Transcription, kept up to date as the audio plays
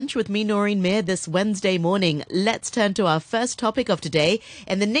Lunch with me, Noreen Mayer, this Wednesday morning. Let's turn to our first topic of today.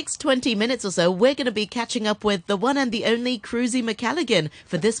 In the next 20 minutes or so, we're going to be catching up with the one and the only Cruzanne Macalligan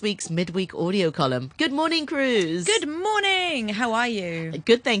for this week's midweek audio column. Good morning, Cruz. Good morning. How are you?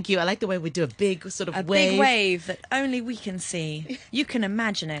 Good, thank you. I like the way we do a big sort of wave. Big wave that only we can see. You can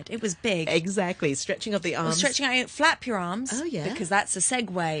imagine it. It was big. Exactly. Stretching of the arms. Stretching out, flap your arms. Oh, yeah. Because that's a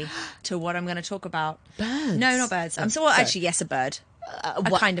segue to what I'm going to talk about. Birds. No, not birds. Actually, yes, a bird. A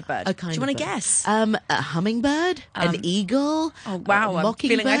kind of bird. Do you want to guess? A hummingbird? An eagle? Oh, wow. I'm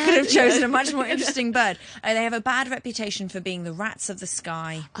mockingbird? feeling I could have chosen a much more interesting bird. They have a bad reputation for being the rats of the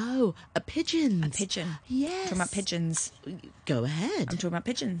sky. Oh, a pigeon. A pigeon. Yes. Talking about pigeons. Go ahead. I'm talking about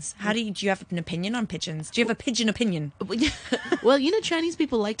pigeons. Do you have an opinion on pigeons? Do you have a pigeon opinion? Well, Chinese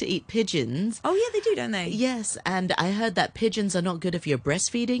people like to eat pigeons. Oh, yeah, they do, don't they? Yes, and I heard that pigeons are not good if you're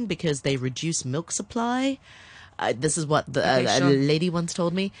breastfeeding because they reduce milk supply. This is what a lady once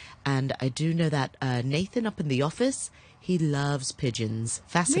told me. And I do know that Nathan up in the office, he loves pigeons.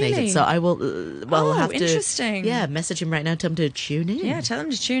 Fascinated. Really? So I will, have to... interesting. Yeah, message him right now, tell him to tune in. Yeah, tell him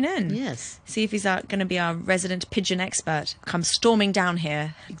to tune in. Yes. See if he's going to be our resident pigeon expert. Come storming down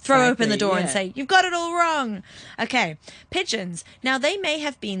here, throw open the door and say, "You've got it all wrong." Okay, pigeons. Now, they may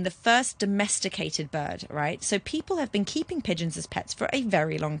have been the first domesticated bird, right? So people have been keeping pigeons as pets for a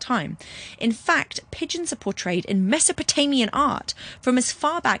very long time. In fact, pigeons are portrayed in Mesopotamian art from as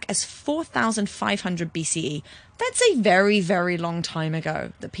far back as 4,500 BCE. That's a very, very long time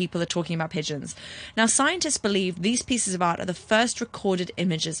ago that people are talking about pigeons. Now, scientists believe these pieces of art are the first recorded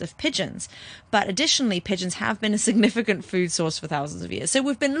images of pigeons. But additionally, pigeons have been a significant food source for thousands of years. So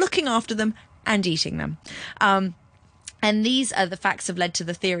we've been looking after them and eating them. And these are the facts have led to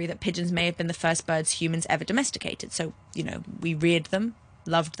the theory that pigeons may have been the first birds humans ever domesticated. So, we reared them,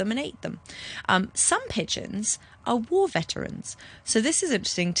 loved them and ate them. Some pigeons are war veterans. So this is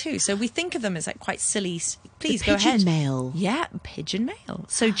interesting too. So we think of them as like quite silly. Please go ahead. Pigeon mail. Yeah, pigeon mail.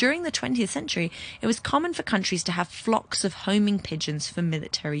 So during the 20th century, it was common for countries to have flocks of homing pigeons for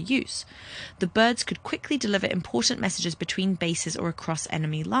military use. The birds could quickly deliver important messages between bases or across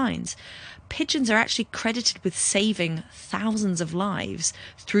enemy lines. Pigeons are actually credited with saving thousands of lives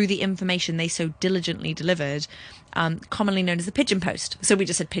through the information they so diligently delivered, commonly known as the pigeon post. So we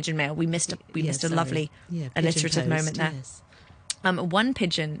just said pigeon mail. We missed a lovely alliterative moment there. Yes. One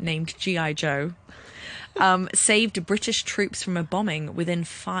pigeon named G.I. Joe saved British troops from a bombing with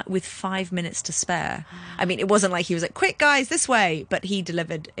 5 minutes to spare. I mean, it wasn't like he was like, "Quick, guys, this way," but he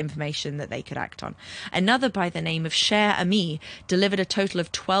delivered information that they could act on. Another by the name of Cher Ami delivered a total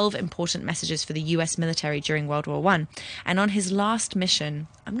of 12 important messages for the US military during World War I. And on his last mission,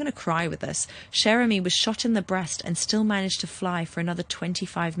 I'm going to cry with this, Cher Ami was shot in the breast and still managed to fly for another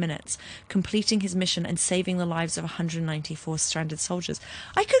 25 minutes, completing his mission and saving the lives of 194 stranded soldiers.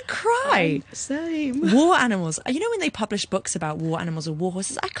 I could cry. Same. War animals. When they publish books about war animals or war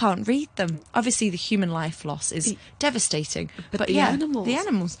horses, I can't read them. Obviously, the human life loss is devastating. But the animals. The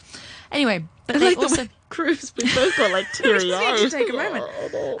animals. Anyway, but they like also... Cruz, we both got like teary eyes. Need to take a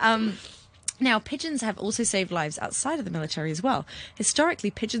moment. Now, pigeons have also saved lives outside of the military as well. Historically,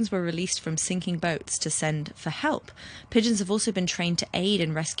 pigeons were released from sinking boats to send for help. Pigeons have also been trained to aid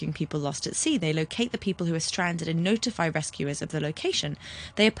in rescuing people lost at sea. They locate the people who are stranded and notify rescuers of the location.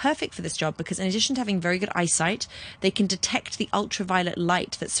 They are perfect for this job because in addition to having very good eyesight, they can detect the ultraviolet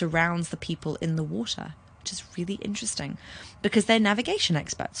light that surrounds the people in the water, which is really interesting because they're navigation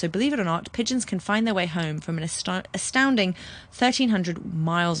experts. So believe it or not, pigeons can find their way home from an astounding 1,300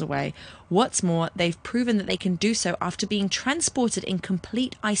 miles away. What's more, they've proven that they can do so after being transported in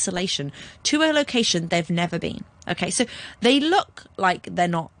complete isolation to a location they've never been. Okay, so they look like they're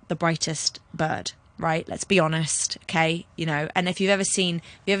not the brightest bird, right? Let's be honest, okay? And if you've ever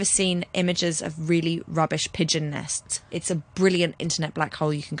seen images of really rubbish pigeon nests, it's a brilliant internet black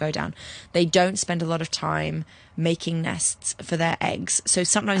hole you can go down. They don't spend a lot of time making nests for their eggs. So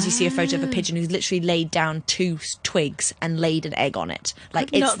sometimes you see a photo of a pigeon who's literally laid down 2 twigs and laid an egg on it.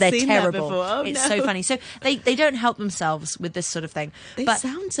 Like they're terrible. It's so funny. So they don't help themselves with this sort of thing. They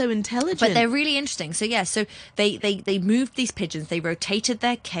sound so intelligent. But they're really interesting. So yeah, so they moved these pigeons, they rotated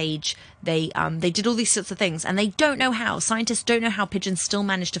their cage, they did all these sorts of things, and they don't know how. Scientists don't know how pigeons still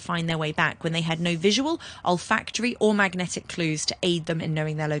managed to find their way back when they had no visual, olfactory or magnetic clues to aid them in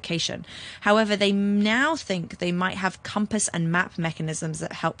knowing their location. However, they now think they might have compass and map mechanisms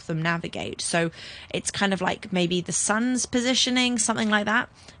that help them navigate. So it's kind of like maybe the sun's positioning, something like that.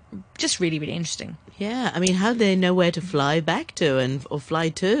 just really, really interesting. Yeah, I mean, how do they know where to fly back to or fly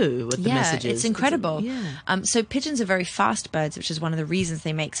to with the messages? Yeah, it's incredible. So pigeons are very fast birds, which is one of the reasons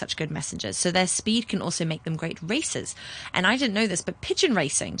they make such good messengers. So their speed can also make them great racers. And I didn't know this, but pigeon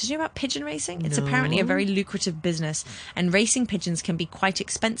racing. Did you know about pigeon racing? It's apparently a very lucrative business, and racing pigeons can be quite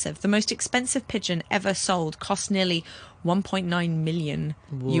expensive. The most expensive pigeon ever sold cost nearly 1.9 million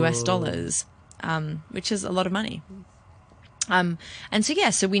US dollars, which is a lot of money. And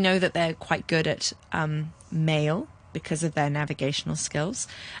so we know that they're quite good at mail because of their navigational skills,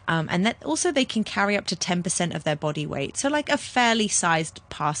 and that also they can carry up to 10% of their body weight, so like a fairly sized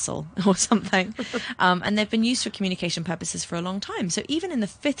parcel or something. And they've been used for communication purposes for a long time. So even in the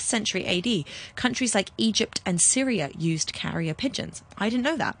 5th century AD, countries like Egypt and Syria used carrier pigeons. I didn't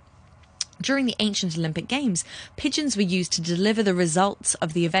know that. During the ancient Olympic Games, pigeons were used to deliver the results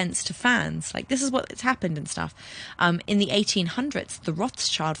of the events to fans. Like, this is what's happened and stuff. In the 1800s, the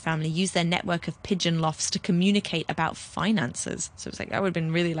Rothschild family used their network of pigeon lofts to communicate about finances. So it's like, that would have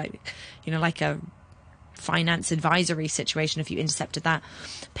been really like a finance advisory situation if you intercepted that.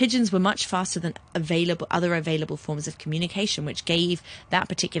 Pigeons were much faster than other available forms of communication, which gave that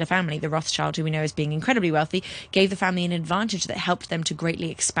particular family, the Rothschild, who we know as being incredibly wealthy, gave the family an advantage that helped them to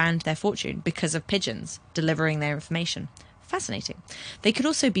greatly expand their fortune because of pigeons delivering their information. Fascinating. They could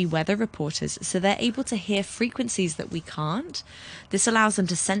also be weather reporters, so they're able to hear frequencies that we can't. This allows them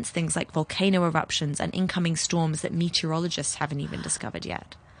to sense things like volcano eruptions and incoming storms that meteorologists haven't even discovered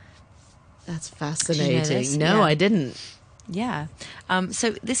yet. That's fascinating. Did you know this? No, Yeah. I didn't. Yeah.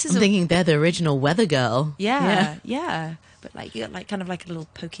 So this is I'm thinking they're the original weather girl. Yeah. But like you got kind of like a little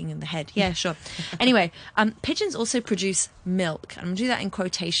poking in the head. Yeah, sure. Anyway, pigeons also produce milk. I'm going to do that in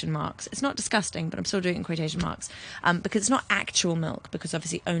quotation marks. It's not disgusting, but I'm still doing it in quotation marks because it's not actual milk, because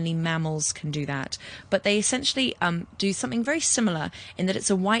obviously only mammals can do that. But they essentially do something very similar in that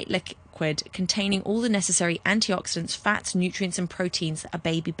it's a white liquid containing all the necessary antioxidants, fats, nutrients and proteins that a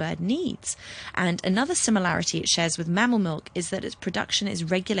baby bird needs. And another similarity it shares with mammal milk is that its production is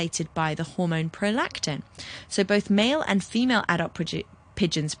regulated by the hormone prolactin. So both male and female adult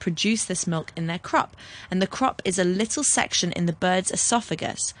pigeons produce this milk in their crop, and the crop is a little section in the bird's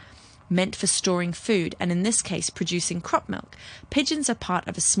esophagus meant for storing food, and in this case producing crop milk. Pigeons are part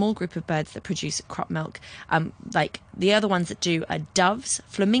of a small group of birds that produce crop milk. Like the other ones that do are doves,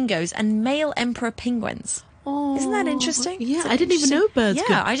 flamingos and male emperor penguins. Oh, isn't that interesting? Yeah, I didn't even know birds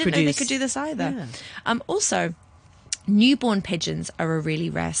could I didn't know they produce. could do this either. Yeah. Also, newborn pigeons are a really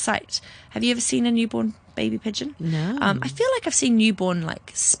rare sight. Have you ever seen a newborn baby pigeon? No. I feel like I've seen newborn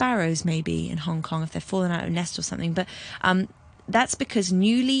like sparrows maybe in Hong Kong if they're fallen out of a nest or something, but that's because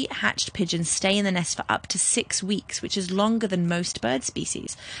newly hatched pigeons stay in the nest for up to 6 weeks, which is longer than most bird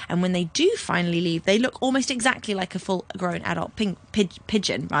species. And when they do finally leave, they look almost exactly like a full-grown adult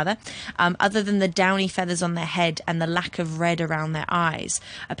pigeon, other than the downy feathers on their head and the lack of red around their eyes.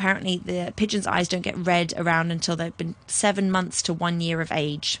 Apparently, the pigeon's eyes don't get red around until they've been 7 months to 1 year of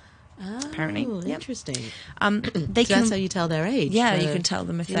age. Apparently. Interesting. That's how you tell their age. Yeah, you can tell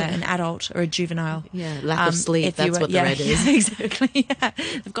them if they're an adult or a juvenile. Yeah, lack of sleep, that's what the red is. Yeah, exactly. Yeah.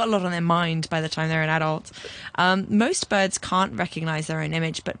 They've got a lot on their mind by the time they're an adult. Most birds can't recognise their own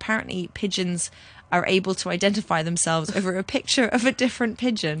image, but apparently pigeons are able to identify themselves over a picture of a different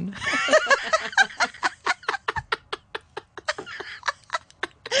pigeon.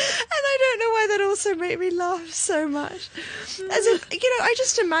 That also made me laugh so much. As if, I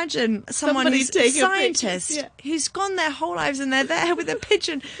just imagine someone who's a scientist who's gone their whole lives and they're there with a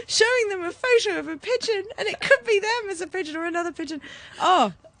pigeon, showing them a photo of a pigeon, and it could be them as a pigeon or another pigeon.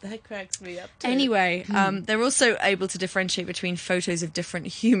 Oh, that cracks me up too. Anyway, they're also able to differentiate between photos of different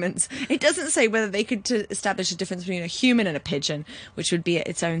humans. It doesn't say whether they could establish a difference between a human and a pigeon, which would be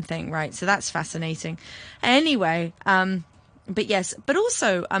its own thing, right? So that's fascinating. Anyway, but yes, but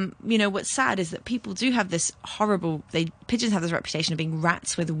also, what's sad is that people do have this pigeons have this reputation of being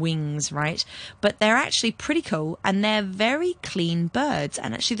rats with wings, right? But they're actually pretty cool, and they're very clean birds.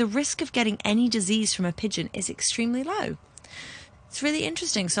 And actually the risk of getting any disease from a pigeon is extremely low. It's really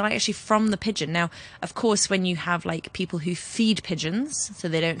interesting. So like actually from the pigeon. Now, of course, when you have like people who feed pigeons, so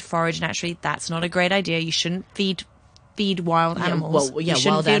they don't forage naturally, that's not a great idea. You shouldn't feed wild animals. You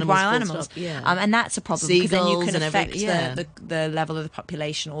shouldn't feed wild animals. Yeah. And that's a problem because then you Seagulls can and affect everything, the level of the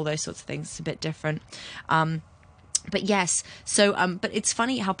population, all those sorts of things. It's a bit different. But yes, so, but it's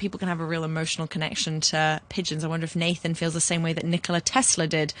funny how people can have a real emotional connection to pigeons. I wonder if Nathan feels the same way that Nikola Tesla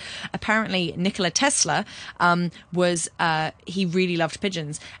did. Apparently, Nikola Tesla he really loved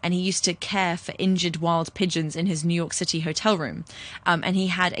pigeons, and he used to care for injured wild pigeons in his New York City hotel room. And he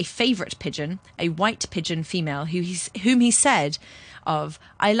had a favorite pigeon, a white pigeon female, whom he said, of,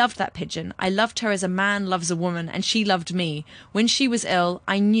 I loved that pigeon. I loved her as a man loves a woman, and she loved me. When she was ill,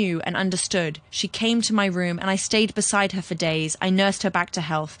 I knew and understood. She came to my room and I stayed beside her for days. I nursed her back to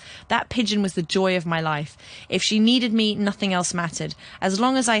health. That pigeon was the joy of my life. If she needed me, nothing else mattered. As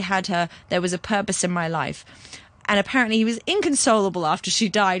long as I had her, there was a purpose in my life. And apparently he was inconsolable after she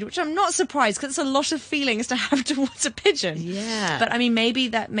died, which I'm not surprised, because it's a lot of feelings to have towards a pigeon. Yeah. But I mean, maybe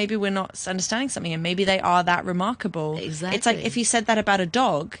we're not understanding something, and maybe they are that remarkable. Exactly. It's like if you said that about a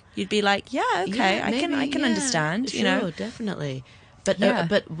dog, you'd be like, yeah, okay, Yeah, I can understand. Sure, You know, definitely. But Yeah.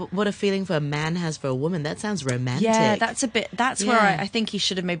 but what a feeling for a man has for a woman. That sounds romantic. yeah, that's where Yeah. I think he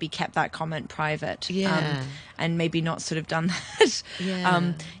should have maybe kept that comment private. Yeah. And maybe not sort of done that.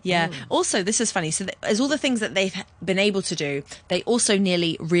 Yeah. Yeah. Also, this is funny. So as all the things that they've been able to do, they also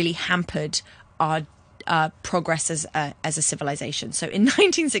nearly really hampered our progress as a civilization. So in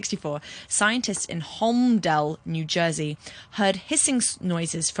 1964, scientists in Holmdel, New Jersey, heard hissing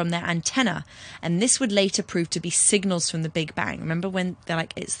noises from their antenna, and this would later prove to be signals from the Big Bang. Remember when they're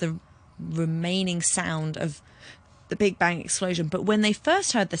like, it's the remaining sound of the Big Bang explosion? But when they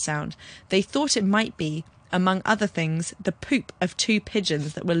first heard the sound, they thought it might be, among other things, the poop of two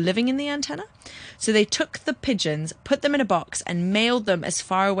pigeons that were living in the antenna. So they took the pigeons, put them in a box, and mailed them as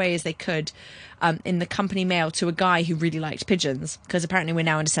far away as they could in the company mail to a guy who really liked pigeons, because apparently we're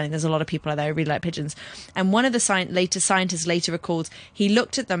now understanding there's a lot of people out there who really like pigeons. And one of the scientists later recalled he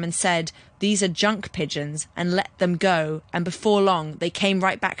looked at them and said, "These are junk pigeons," and let them go. And before long, they came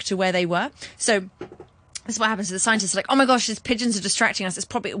right back to where they were. So this is what happens to the scientists. Like, oh my gosh, these pigeons are distracting us. It's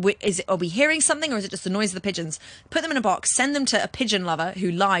probably, are we hearing something, or is it just the noise of the pigeons? Put them in a box, send them to a pigeon lover who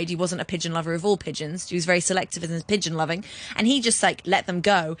lied. He wasn't a pigeon lover of all pigeons. He was very selective in his pigeon loving. And he just like let them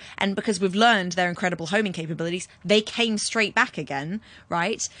go. And because we've learned their incredible homing capabilities, they came straight back again,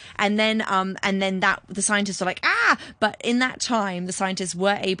 right? And then that the scientists are like, but in that time, the scientists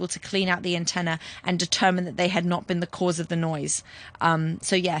were able to clean out the antenna and determine that they had not been the cause of the noise.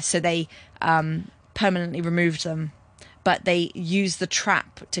 So they permanently removed them, but they used the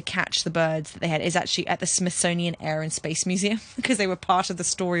trap to catch the birds that they had. Is actually at the Smithsonian Air and Space Museum, because they were part of the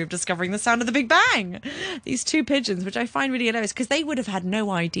story of discovering the sound of the Big Bang. These two pigeons, which I find really hilarious, because they would have had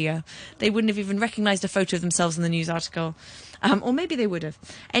no idea. They wouldn't have even recognised a photo of themselves in the news article. Or maybe they would have.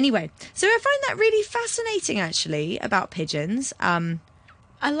 Anyway, so I find that really fascinating, actually, about pigeons.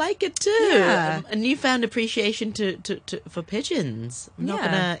 I like it too. Yeah. A newfound appreciation for pigeons. I'm not Yeah.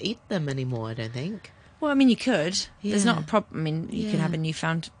 gonna eat them anymore, I don't think. Well, I mean, you could. There's Yeah. not a problem. I mean, you can Yeah. have a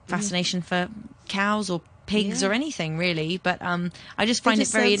newfound fascination for cows or pigs Yeah. or anything, really. But I just They find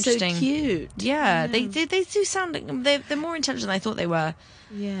just it very sound so interesting. cute. Yeah, they do sound like they're more intelligent than I thought they were.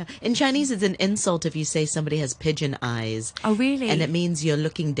 Yeah. In Chinese, it's an insult if you say somebody has pigeon eyes. Oh, really? And it means you're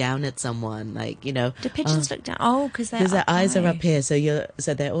looking down at someone, like, you know. Do pigeons look down? Oh, because Their eyes are up here, so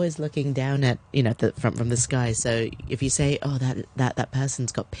they're always looking down at, you know, from the sky. So if you say, oh, that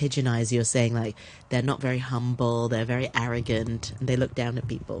person's got pigeon eyes, you're saying like they're not very humble, they're very arrogant, and they look down at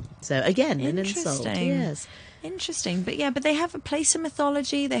people. So again, an insult. Interesting. Yes. Interesting. But they have a place in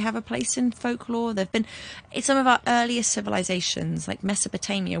mythology. They have a place in folklore. They've been in some of our earliest civilizations, like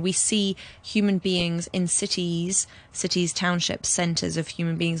Mesopotamia. We see human beings in cities, townships, centers of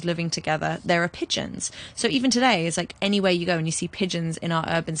human beings living together. There are pigeons. So even today, it's like anywhere you go and you see pigeons in our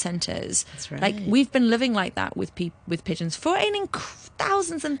urban centers. That's right. Like we've been living like that with pigeons for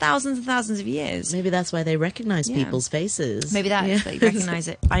thousands and thousands and thousands of years. Maybe that's why they recognize Yeah. people's faces. Maybe that's they recognise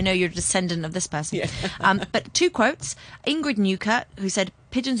it. I know you're a descendant of this person. Yeah. But two quotes. Ingrid Newkirk, who said,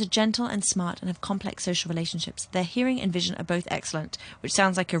 "Pigeons are gentle and smart and have complex social relationships. Their hearing and vision are both excellent," which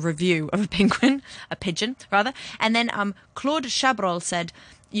sounds like a review of a pigeon, rather. And then Claude Chabrol said,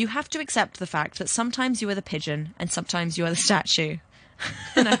 "You have to accept the fact that sometimes you are the pigeon and sometimes you are the statue."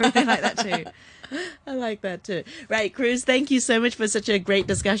 And I really like that too. I like that too. Right, Cruz, thank you so much for such a great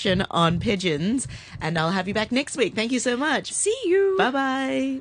discussion on pigeons. And I'll have you back next week. Thank you so much. See you. Bye-bye.